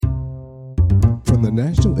From the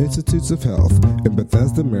National Institutes of Health in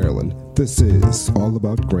Bethesda, Maryland, this is All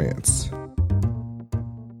About Grants.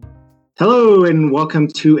 Hello, and welcome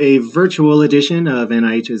to a virtual edition of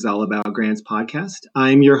NIH's All About Grants podcast.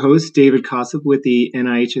 I'm your host, David Kosub, with the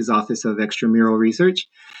NIH's Office of Extramural Research.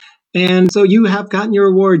 And so you have gotten your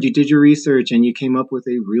award, you did your research, and you came up with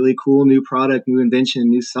a really cool new product, new invention,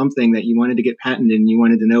 new something that you wanted to get patented, and you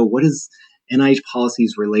wanted to know, what is NIH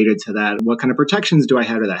policies related to that? What kind of protections do I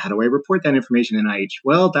have to that? How do I report that information in NIH?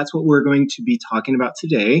 Well, that's what we're going to be talking about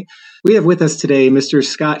today. We have with us today Mr.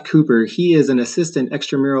 Scott Cooper. He is an Assistant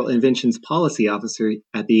Extramural Inventions Policy Officer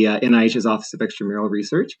at the NIH's Office of Extramural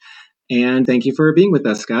Research. And thank you for being with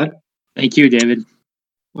us, Scott. Thank you, David.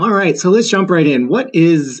 All right, so let's jump right in. What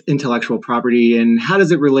is intellectual property, and how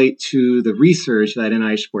does it relate to the research that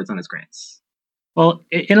NIH supports on its grants? Well,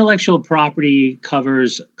 intellectual property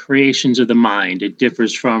covers creations of the mind. It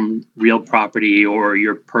differs from real property or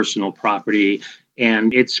your personal property,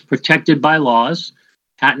 and it's protected by laws,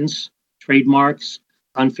 patents, trademarks,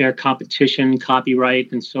 unfair competition,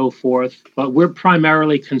 copyright, and so forth. But we're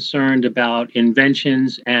primarily concerned about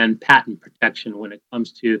inventions and patent protection when it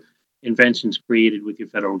comes to inventions created with your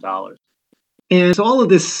federal dollars. And so all of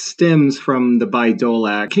this stems from the Bayh-Dole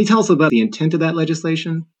Act. Can you tell us about the intent of that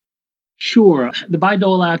legislation? Sure. The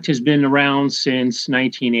Bayh-Dole Act has been around since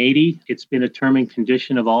 1980. It's been a term and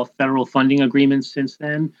condition of all federal funding agreements since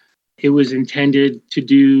then. It was intended to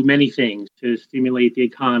do many things, to stimulate the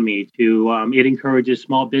economy, it encourages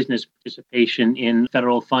small business participation in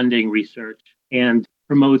federal funding research, and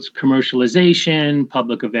promotes commercialization,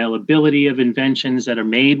 public availability of inventions that are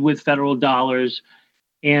made with federal dollars.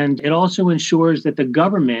 And it also ensures that the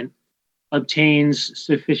government obtains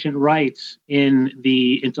sufficient rights in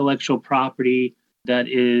the intellectual property that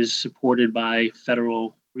is supported by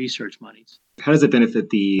federal research monies. How does it benefit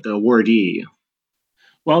the awardee?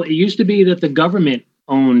 Well, it used to be that the government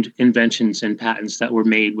owned inventions and patents that were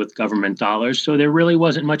made with government dollars, so there really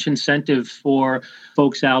wasn't much incentive for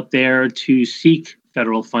folks out there to seek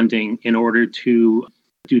federal funding in order to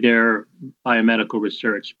do their biomedical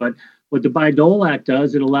research. But what the Bayh-Dole Act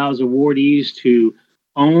does, it allows awardees to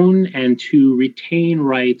own and to retain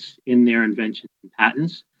rights in their inventions and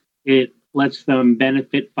patents. It lets them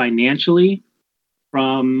benefit financially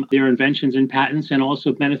from their inventions and patents, and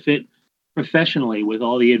also benefit professionally with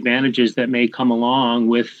all the advantages that may come along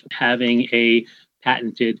with having a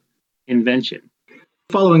patented invention.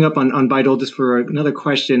 Following up on Bayh-Dole, just for another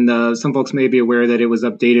question, some folks may be aware that it was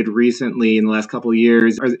updated recently in the last couple of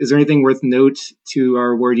years. Is there anything worth note to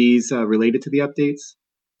our awardees related to the updates?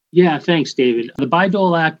 Yeah, thanks, David. The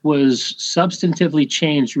Bayh-Dole Act was substantively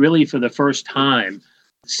changed really for the first time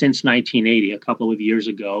since 1980, a couple of years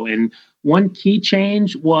ago. And one key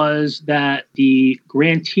change was that the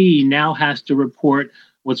grantee now has to report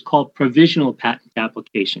what's called provisional patent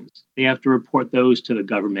applications. They have to report those to the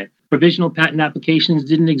government. Provisional patent applications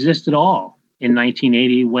didn't exist at all in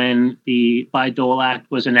 1980 when the Bayh-Dole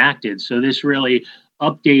Act was enacted. So this really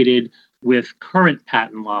updated with current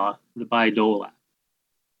patent law, the Bayh-Dole Act.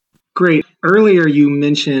 Great. Earlier, you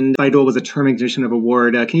mentioned Bayh-Dole was a term and condition of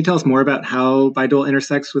award. Can you tell us more about how Bayh-Dole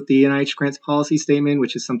intersects with the NIH grants policy statement,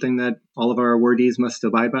 which is something that all of our awardees must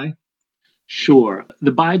abide by? Sure.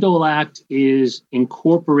 The Bayh-Dole Act is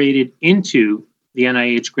incorporated into the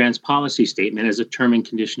NIH grants policy statement as a term and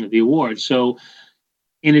condition of the award. So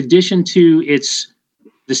in addition to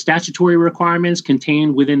the statutory requirements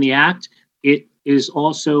contained within the Act, it is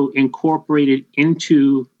also incorporated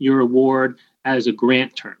into your award as a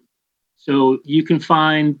grant term. So you can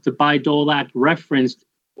find the Bayh-Dole Act referenced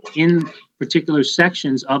in particular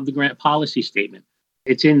sections of the grant policy statement.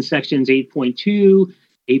 It's in sections 8.2,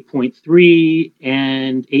 8.3,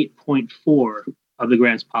 and 8.4 of the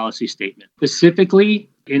grants policy statement. Specifically,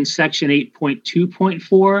 in section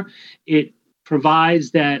 8.2.4, it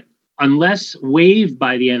provides that unless waived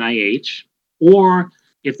by the NIH, or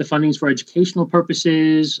if the funding is for educational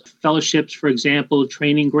purposes, fellowships, for example,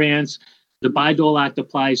 training grants, the Bayh-Dole Act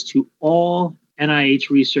applies to all NIH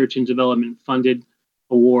research and development funded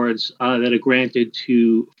awards that are granted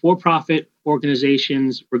to for-profit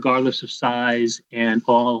organizations, regardless of size, and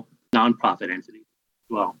all nonprofit entities as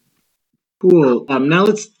well. Cool. Now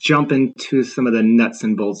let's jump into some of the nuts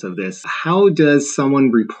and bolts of this. How does someone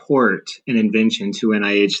report an invention to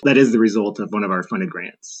NIH that is the result of one of our funded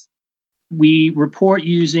grants? We report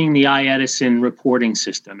using the iEdison reporting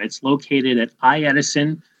system. It's located at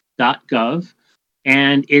iEdison.gov,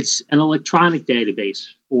 and it's an electronic database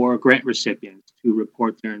for grant recipients to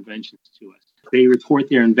report their inventions to us. They report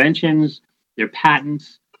their inventions, their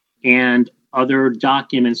patents, and other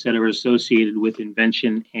documents that are associated with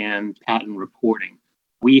invention and patent reporting.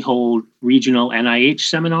 We hold regional NIH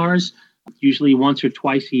seminars, usually once or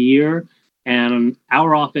twice a year. And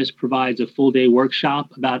our office provides a full-day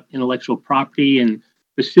workshop about intellectual property and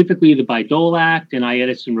specifically the Bayh-Dole Act and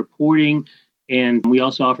IEDIS reporting. And we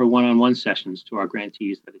also offer one-on-one sessions to our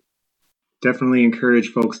grantees. Definitely encourage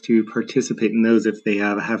folks to participate in those if they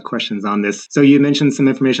have questions on this. So you mentioned some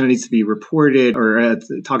information that needs to be reported, or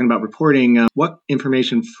talking about reporting. What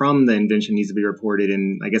information from the invention needs to be reported?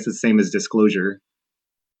 And I guess it's the same as disclosure.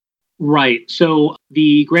 Right. So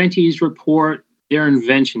the grantees report their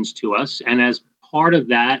inventions to us. And as part of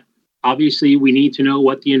that, obviously, we need to know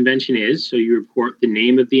what the invention is. So you report the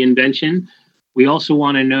name of the invention. We also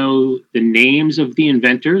want to know the names of the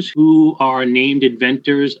inventors, who are named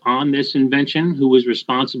inventors on this invention, who was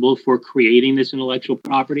responsible for creating this intellectual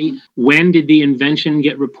property. When did the invention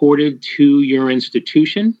get reported to your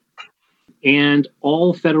institution? And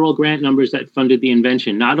all federal grant numbers that funded the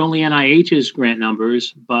invention, not only NIH's grant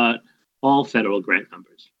numbers, but all federal grant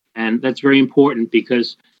numbers. And that's very important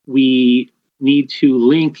because we need to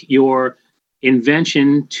link your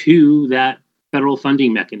invention to that federal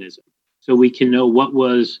funding mechanism, so we can know what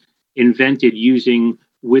was invented using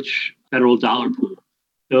which federal dollar pool.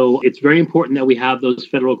 So it's very important that we have those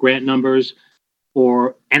federal grant numbers.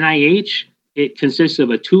 For NIH, it consists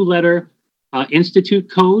of a 2-letter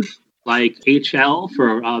institute code, like HL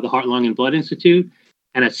for the Heart, Lung, and Blood Institute,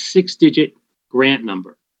 and a 6-digit grant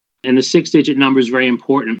number. And the 6-digit number is very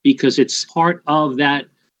important because it's part of that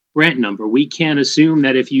grant number. We can't assume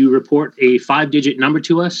that if you report a 5-digit number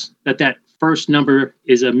to us, that first number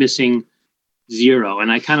is a missing 0.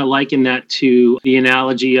 And I kind of liken that to the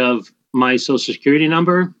analogy of my Social Security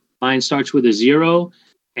number. Mine starts with a 0.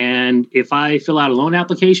 And if I fill out a loan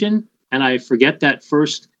application and I forget that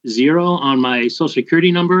first 0 on my Social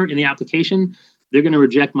Security number in the application, they're going to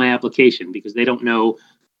reject my application because they don't know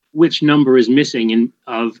which number is missing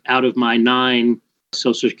out of my 9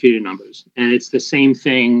 Social Security numbers. And it's the same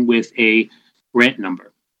thing with a grant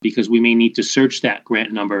number, because we may need to search that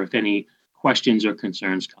grant number if any questions or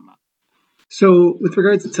concerns come up. So with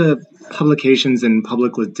regards to publications and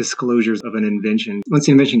public disclosures of an invention, once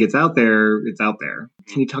the invention gets out there, it's out there.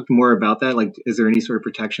 Can you talk more about that? Like, is there any sort of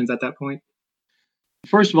protections at that point?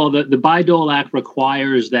 First of all, the Bayh-Dole Act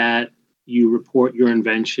requires that you report your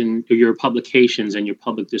invention or your publications and your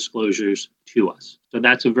public disclosures to us. So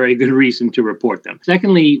that's a very good reason to report them.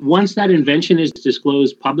 Secondly, once that invention is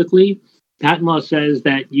disclosed publicly, patent law says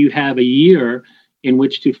that you have a year in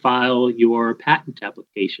which to file your patent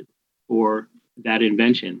application for that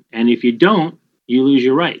invention. And if you don't, you lose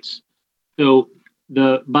your rights. So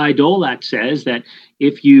the Bayh-Dole Act says that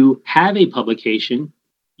if you have a publication,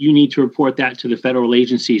 you need to report that to the federal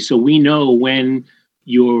agency so we know when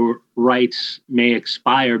your rights may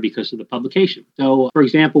expire because of the publication. So, for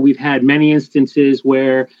example, we've had many instances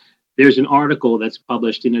where there's an article that's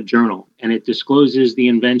published in a journal and it discloses the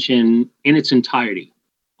invention in its entirety,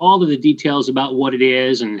 all of the details about what it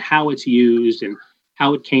is and how it's used and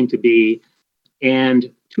how it came to be.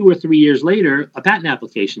 And 2 or 3 years later, a patent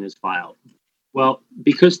application is filed. Well,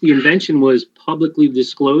 because the invention was publicly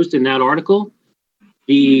disclosed in that article,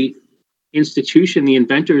 the institution, the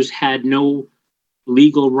inventors, had no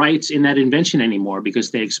legal rights in that invention anymore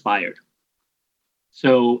because they expired.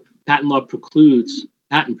 So patent law precludes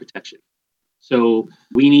patent protection. So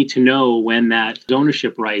we need to know when that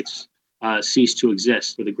ownership rights cease to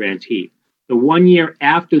exist for the grantee. So 1 year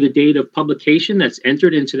after the date of publication that's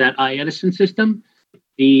entered into that IEDIS system,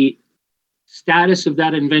 the status of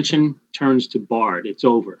that invention turns to barred. It's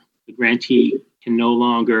over. The grantee can no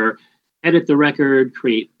longer edit the record,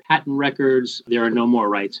 create patent records. There are no more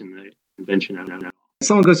rights in the invention. If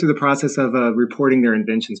someone goes through the process of reporting their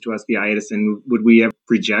inventions to us via IEDIS, would we ever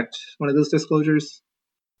reject one of those disclosures?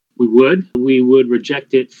 We would. We would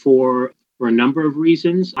reject it for a number of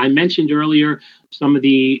reasons. I mentioned earlier some of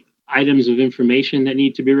the items of information that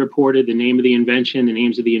need to be reported: the name of the invention, the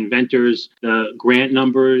names of the inventors, the grant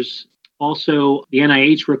numbers. Also, the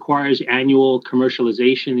NIH requires annual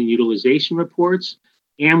commercialization and utilization reports,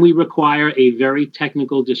 and we require a very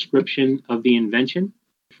technical description of the invention.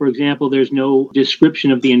 For example, there's no description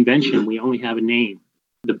of the invention. We only have a name.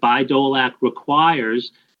 The Bayh-Dole Act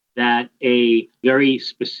requires that a very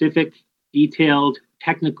specific, detailed,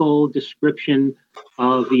 technical description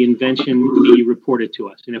of the invention be reported to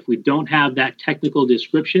us. And if we don't have that technical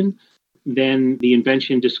description, then the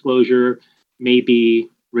invention disclosure may be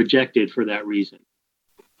rejected for that reason.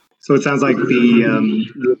 So it sounds like the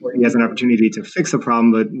reporting has an opportunity to fix a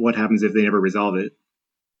problem, but what happens if they never resolve it?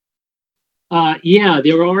 Yeah,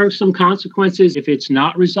 there are some consequences if it's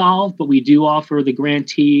not resolved, but we do offer the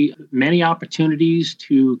grantee many opportunities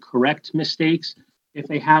to correct mistakes. If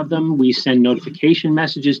they have them, we send notification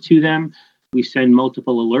messages to them. We send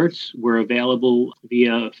multiple alerts. We're available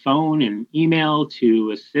via phone and email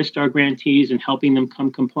to assist our grantees in helping them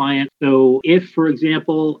become compliant. So if, for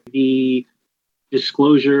example, the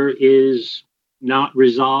disclosure is not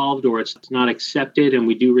resolved or it's not accepted and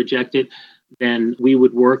we do reject it, then we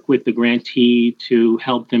would work with the grantee to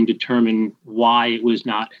help them determine why it was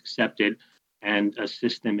not accepted and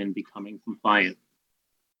assist them in becoming compliant.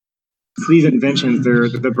 So these inventions, they're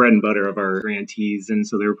the bread and butter of our grantees, and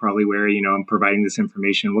so they're probably where, I'm providing this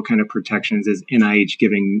information. What kind of protections is NIH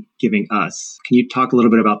giving us? Can you talk a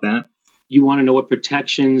little bit about that? You want to know what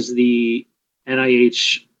protections the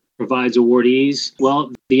NIH provides awardees?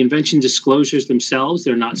 Well, the invention disclosures themselves,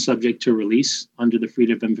 they're not subject to release under the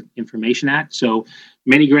Freedom of Information Act. So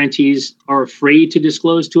many grantees are afraid to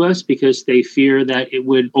disclose to us because they fear that it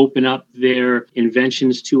would open up their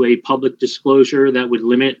inventions to a public disclosure that would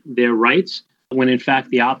limit their rights, when in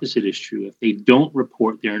fact the opposite is true. If they don't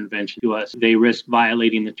report their invention to us, they risk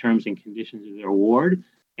violating the terms and conditions of their award,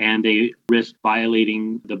 and they risk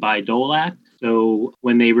violating the Bayh-Dole Act. So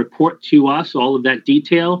when they report to us all of that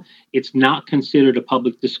detail, it's not considered a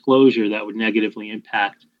public disclosure that would negatively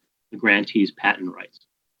impact the grantee's patent rights.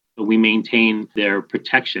 So we maintain their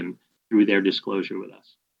protection through their disclosure with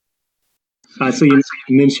us. So you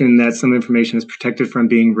mentioned that some information is protected from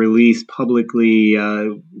being released publicly.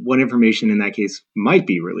 What information in that case might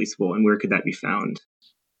be releasable, and where could that be found?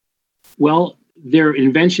 Well, their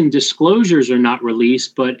invention disclosures are not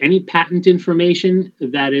released, but any patent information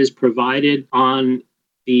that is provided on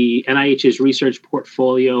the NIH's research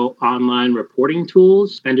portfolio online reporting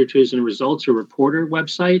tools, expenditures and results, or reporter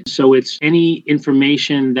website. So it's any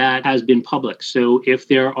information that has been public. So if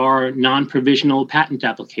there are non-provisional patent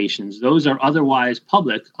applications, those are otherwise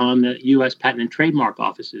public on the U.S. Patent and Trademark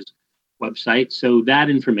Office's website. So that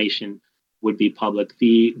information would be public.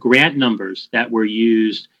 The grant numbers that were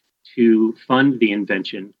used to fund the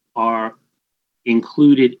invention are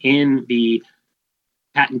included in the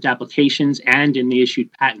patent applications and in the issued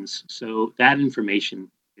patents. So that information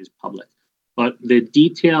is public. But the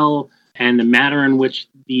detail and the manner in which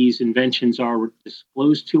these inventions are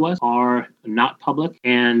disclosed to us are not public,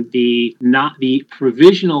 and the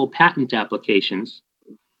provisional patent applications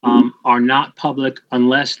are not public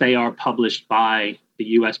unless they are published by the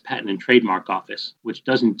U.S. Patent and Trademark Office, which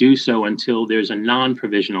doesn't do so until there's a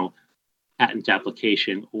non-provisional patent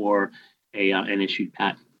application or an issued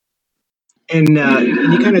patent. And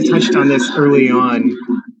you kind of touched on this early on.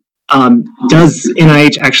 Does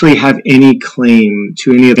NIH actually have any claim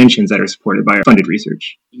to any inventions that are supported by funded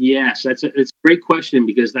research? Yes, it's a great question,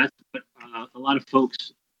 because that's what a lot of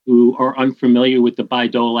folks who are unfamiliar with the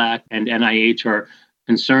Bayh-Dole Act and NIH are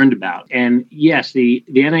concerned about. And yes, the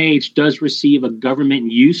NIH does receive a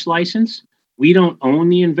government use license. We don't own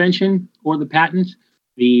the invention or the patent.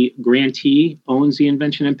 The grantee owns the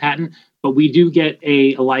invention and patent, but we do get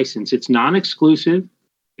a license. It's non-exclusive,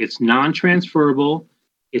 it's non-transferable,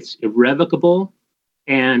 it's irrevocable,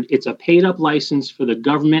 and it's a paid-up license for the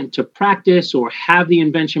government to practice or have the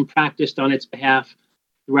invention practiced on its behalf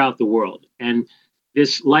throughout the world. And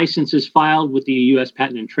this license is filed with the U.S.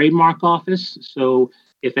 Patent and Trademark Office. So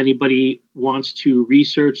if anybody wants to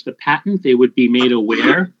research the patent, they would be made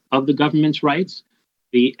aware of the government's rights.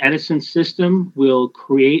 The Edison system will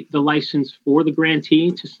create the license for the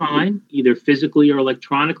grantee to sign, either physically or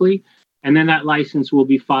electronically, and then that license will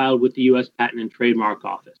be filed with the U.S. Patent and Trademark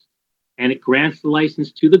Office. And it grants the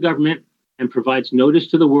license to the government and provides notice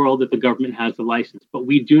to the world that the government has the license. But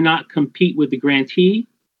we do not compete with the grantee,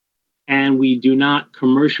 and we do not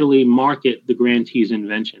commercially market the grantee's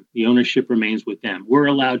invention. The ownership remains with them. We're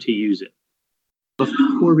allowed to use it.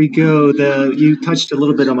 Before we go, you touched a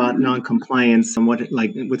little bit about non-compliance and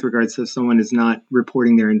with regards to if someone is not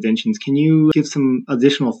reporting their inventions. Can you give some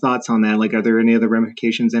additional thoughts on that? Like, are there any other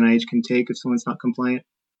ramifications NIH can take if someone's not compliant?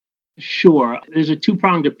 Sure. There's a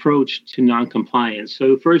two-pronged approach to non-compliance.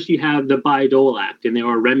 So first you have the Bayh-Dole Act, and there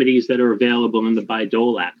are remedies that are available in the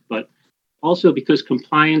Bayh-Dole Act. But also, because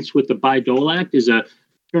compliance with the Bayh-Dole Act is a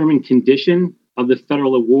term and condition of the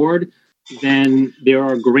federal award, then there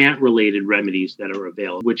are grant-related remedies that are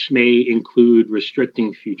available, which may include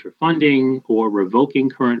restricting future funding or revoking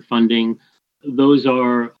current funding. Those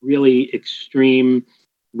are really extreme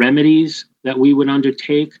remedies that we would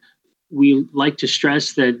undertake. We like to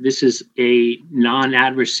stress that this is a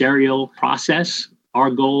non-adversarial process.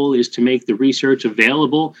 Our goal is to make the research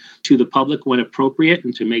available to the public when appropriate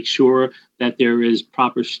and to make sure that there is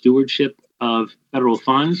proper stewardship of federal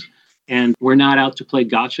funds. And we're not out to play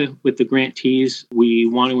gotcha with the grantees. We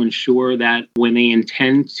want to ensure that when they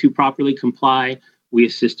intend to properly comply, we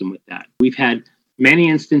assist them with that. We've had many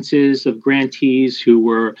instances of grantees who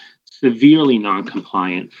were severely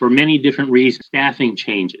non-compliant for many different reasons. Staffing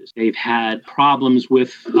changes. They've had problems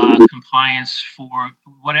with compliance for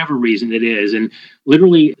whatever reason it is. And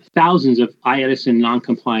literally thousands of iEdison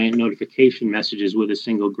non-compliant notification messages with a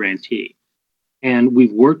single grantee. And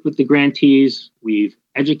we've worked with the grantees. We've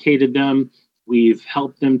educated them. We've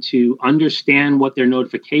helped them to understand what their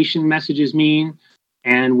notification messages mean.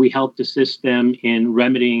 And we helped assist them in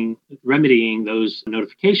remedying those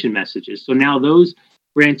notification messages. So now those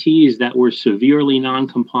grantees that were severely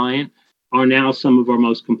non-compliant are now some of our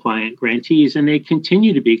most compliant grantees, and they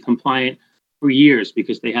continue to be compliant for years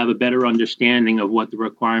because they have a better understanding of what the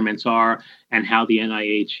requirements are and how the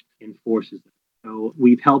NIH enforces them. So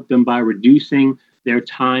we've helped them by reducing their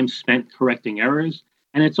time spent correcting errors,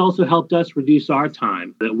 and it's also helped us reduce our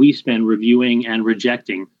time that we spend reviewing and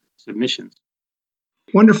rejecting submissions.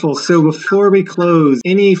 Wonderful. So before we close,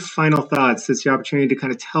 any final thoughts? It's your opportunity to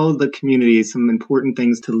kind of tell the community some important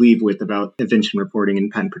things to leave with about invention reporting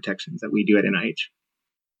and patent protections that we do at NIH.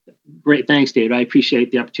 Great. Thanks, David. I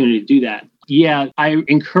appreciate the opportunity to do that. Yeah, I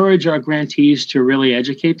encourage our grantees to really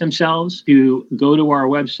educate themselves, to go to our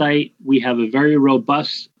website. We have a very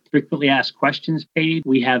robust frequently asked questions page.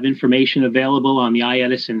 We have information available on the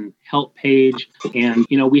iEdison help page. And,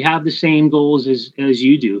 we have the same goals as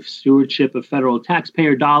you do: stewardship of federal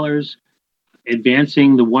taxpayer dollars,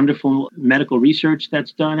 advancing the wonderful medical research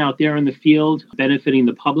that's done out there in the field, benefiting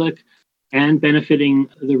the public and benefiting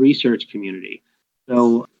the research community.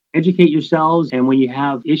 So educate yourselves. And when you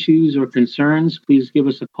have issues or concerns, please give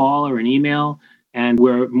us a call or an email. And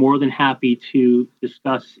we're more than happy to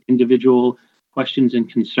discuss individual questions and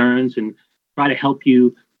concerns and try to help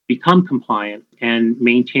you become compliant and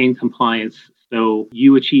maintain compliance so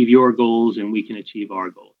you achieve your goals and we can achieve our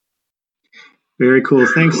goals. Very cool.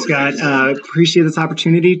 Thanks, Scott. Appreciate this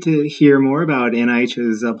opportunity to hear more about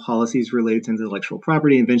NIH's policies related to intellectual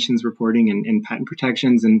property, inventions reporting, and patent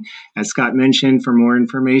protections. And as Scott mentioned, for more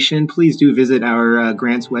information, please do visit our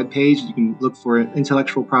grants webpage. You can look for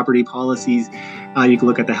intellectual property policies. You can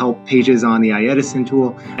look at the help pages on the iEdison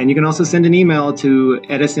tool. And you can also send an email to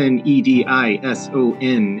Edison,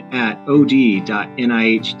 EDISON, @od.nih.gov.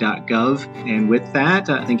 And with that,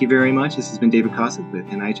 thank you very much. This has been David Kossuth with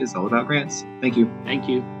NIH is All About Grants. Thank you. Thank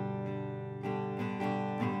you.